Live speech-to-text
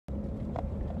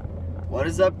What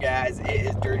is up, guys? It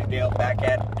is Dirty Dale back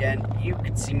at it again. You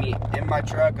can see me in my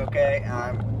truck, okay?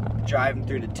 I'm driving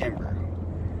through the timber.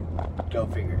 Go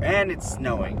figure. And it's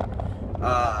snowing.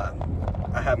 I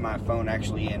have my phone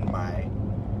actually in my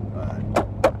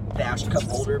dash cup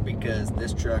holder because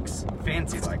this truck's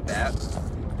fancy like that.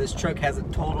 This truck has a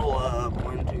total of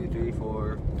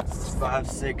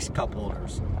 6 cup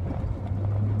holders.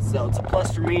 So it's a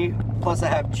plus for me. Plus I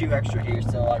have 2 extra here,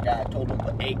 so I got a total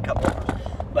of 8 cup holders.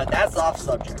 But that's off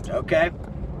subject, okay?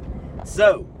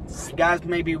 So, you guys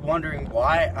may be wondering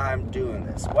why I'm doing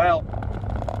this. Well,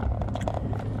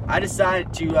 I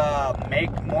decided to make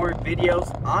more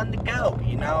videos on the go,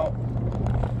 you know.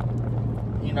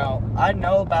 I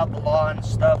know about the law and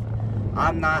stuff.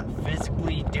 I'm not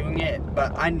physically doing it,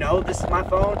 but I know this is my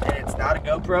phone and it's not a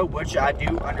GoPro, which I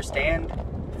do understand.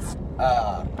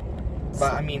 But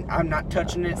I mean, I'm not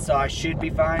touching it, so I should be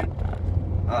fine.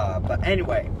 But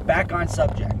anyway, back on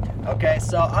subject. Okay,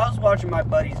 so I was watching my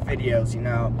buddy's videos, you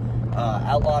know,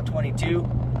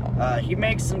 Countryoutlaw22. He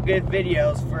makes some good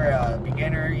videos for a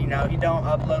beginner, you know, he don't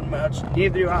upload much,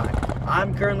 neither do I.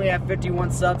 I'm currently at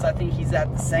 51 subs, I think he's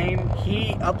at the same.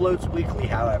 He uploads weekly,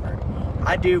 however.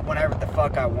 I do whenever the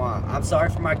fuck I want. I'm sorry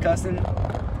for my cussing.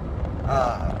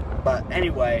 But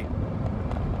anyway,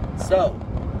 so,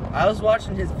 I was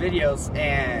watching his videos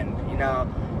and, you know,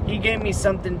 he gave me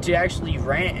something to actually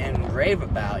rant and rave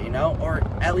about, you know, or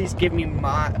at least give me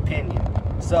my opinion.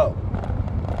 So,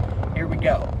 here we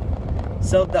go.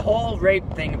 So, the whole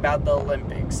rape thing about the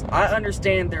Olympics. I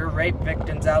understand there are rape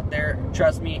victims out there.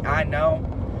 Trust me, I know.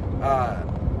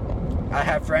 I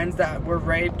have friends that were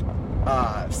raped,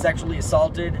 sexually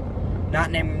assaulted.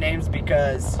 Not naming names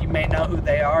because you may know who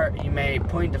they are. You may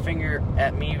point the finger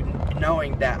at me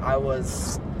knowing that I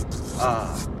was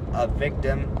a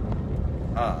victim.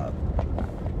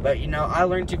 But you know, I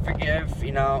learned to forgive,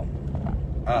 you know.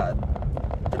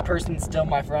 The person's still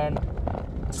my friend.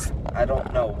 I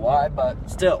don't know why, but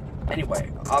still.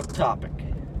 Anyway, off topic.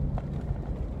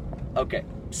 Okay,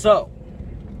 so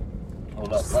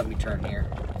hold up, let me turn here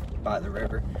by the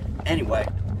river. Anyway,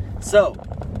 so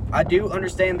I do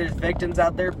understand there's victims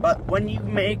out there, but when you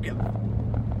make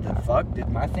the fuck, did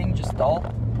my thing just stall?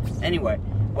 Anyway,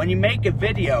 when you make a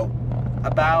video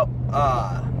about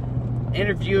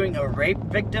interviewing a rape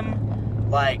victim,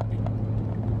 like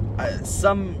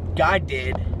some guy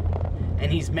did,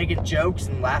 and he's making jokes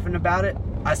and laughing about it.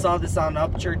 I saw this on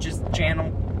Upchurch's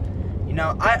channel. You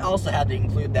know, I also had to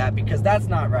include that because that's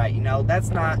not right, you know. That's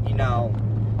not, you know,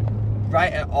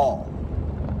 right at all.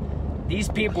 These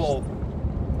people,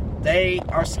 they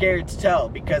are scared to tell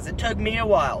because it took me a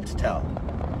while to tell.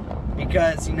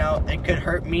 Because, you know, it could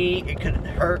hurt me, it could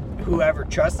hurt whoever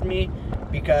trusts me,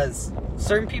 because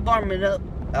certain people are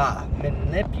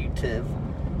manipulative,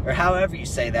 or however you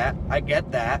say that. I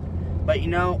get that. But, you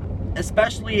know,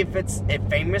 especially if it's a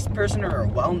famous person or a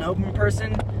well-known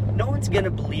person, no one's going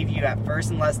to believe you at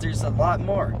first unless there's a lot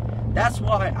more. That's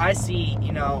why I see,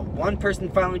 you know, one person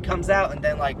finally comes out and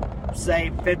then, like, say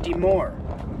 50 more.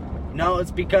 No,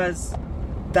 it's because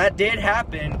that did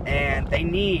happen and they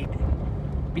need,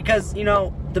 because, you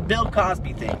know, the Bill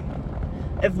Cosby thing.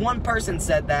 If one person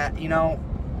said that, you know,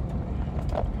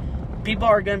 people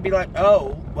are going to be like,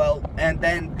 oh, well, and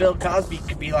then Bill Cosby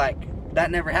could be like,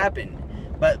 that never happened.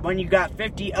 But when you got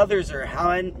 50 others, or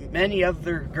how many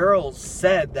other girls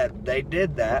said that they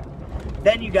did that,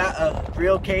 then you got a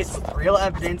real case with real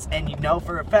evidence, and you know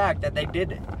for a fact that they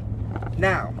did it.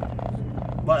 Now,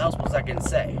 what else was I going to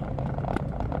say?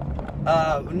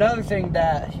 Another thing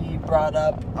that he brought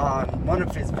up on one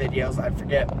of his videos, I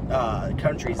forget,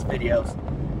 Country's videos,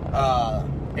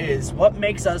 is what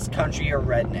makes us country or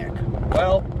redneck.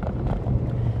 Well,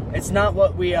 it's not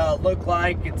what we look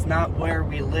like, it's not where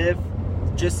we live.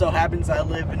 It just so happens I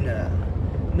live in the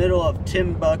middle of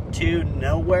Timbuktu,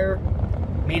 nowhere.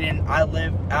 Meaning I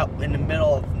live out in the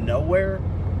middle of nowhere.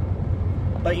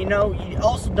 But you know, you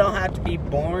also don't have to be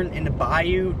born in the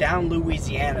bayou down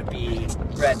Louisiana to be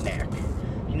redneck.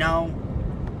 You know,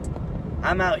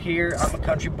 I'm out here, I'm a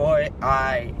country boy,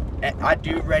 I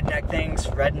do redneck things,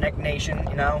 redneck nation,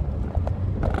 you know.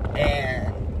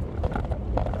 And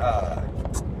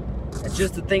it's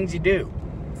just the things you do.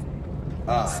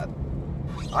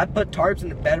 I put tarps in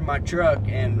the bed of my truck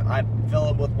and I fill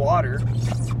it with water.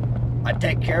 I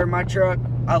take care of my truck.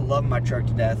 I love my truck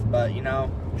to death, but you know,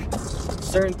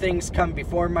 certain things come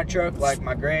before my truck, like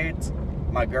my grades,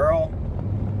 my girl,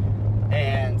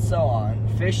 and so on.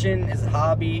 Fishing is a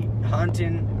hobby,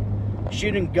 hunting,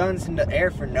 shooting guns in the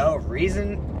air for no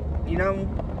reason, you know.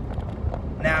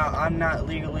 Now, I'm not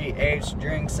legally aged to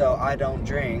drink, so I don't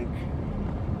drink,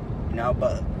 you know,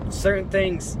 but certain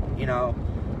things, you know,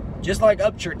 Just like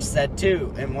Upchurch said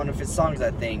too in one of his songs,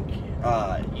 I think,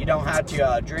 you don't have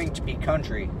to drink to be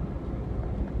country.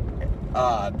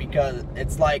 Because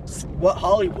it's like what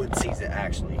Hollywood sees it,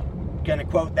 actually. Gonna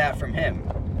quote that from him.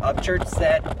 Upchurch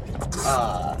said,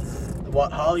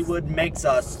 what Hollywood makes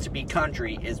us to be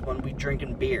country is when we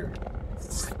drinking beer.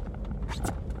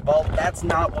 Well, that's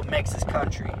not what makes us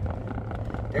country.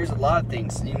 There's a lot of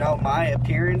things. You know, my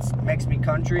appearance makes me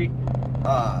country.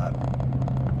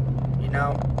 You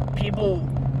know, people,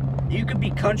 you could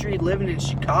be country living in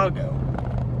Chicago.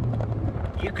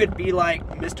 You could be like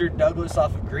Mr. Douglas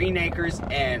off of Green Acres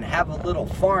and have a little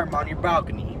farm on your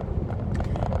balcony.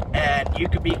 And you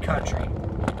could be country.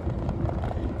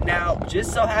 Now,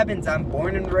 just so happens I'm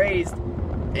born and raised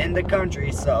in the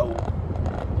country, so,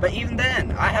 but even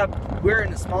then, we're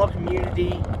in a small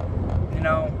community, you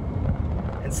know,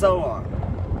 and so on.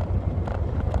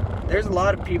 There's a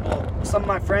lot of people, some of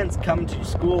my friends come to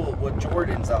school with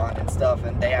Jordans on and stuff,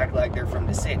 and they act like they're from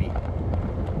the city.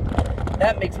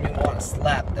 That makes me want to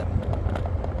slap them.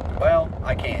 Well,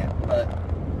 I can't, but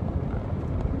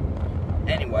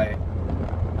anyway.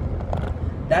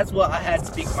 That's what I had to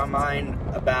speak my mind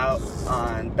about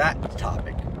on that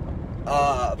topic.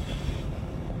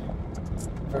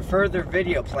 For further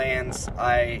video plans,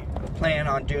 I plan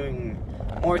on doing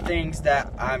more things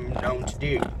that I'm known to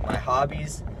do. My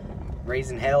hobbies,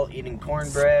 raising hell, eating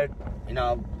cornbread, you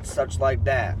know, such like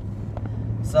that.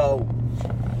 So,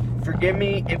 forgive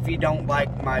me if you don't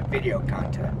like my video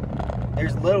content.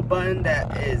 There's a little button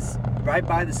that is right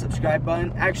by the subscribe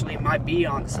button. Actually, it might be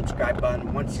on the subscribe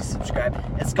button once you subscribe.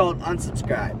 It's called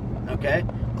unsubscribe, okay?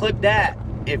 Click that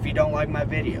if you don't like my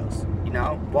videos, you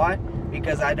know? Why?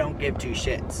 Because I don't give two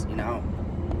shits, you know?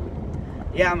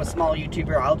 Yeah, I'm a small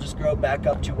YouTuber. I'll just grow back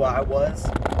up to what I was,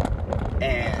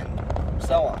 and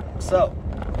so on. So,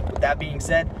 with that being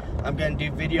said, I'm going to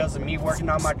do videos of me working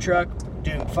on my truck,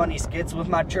 doing funny skits with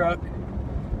my truck,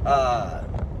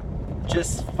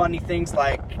 just funny things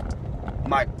like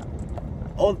my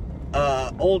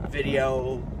old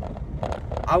video.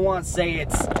 I want to say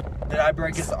it's Did I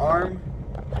Break His Arm?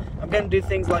 I'm gonna do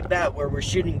things like that where we're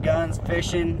shooting guns,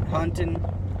 fishing, hunting,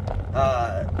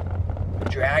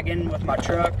 dragging with my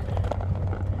truck,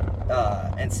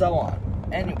 and so on.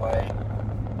 Anyway,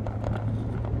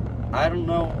 I don't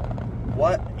know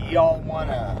what y'all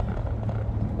wanna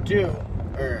do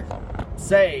or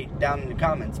say down in the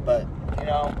comments, but you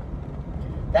know,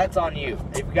 that's on you.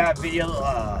 If you got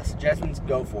video suggestions,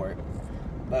 go for it.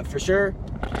 But for sure,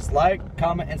 just like,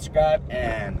 comment, and subscribe,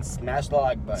 and smash the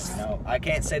like button. You know, I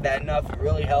can't say that enough. It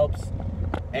really helps.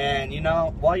 And you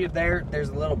know, while you're there, there's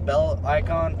a little bell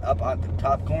icon up on the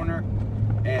top corner.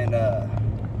 And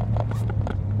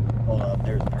hold up,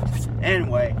 there's a person.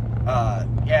 Anyway,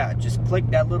 yeah, just click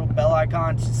that little bell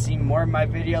icon to see more of my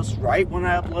videos right when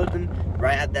I upload them,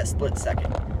 right at that split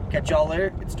second. Catch y'all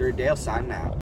later. It's Dale signing out.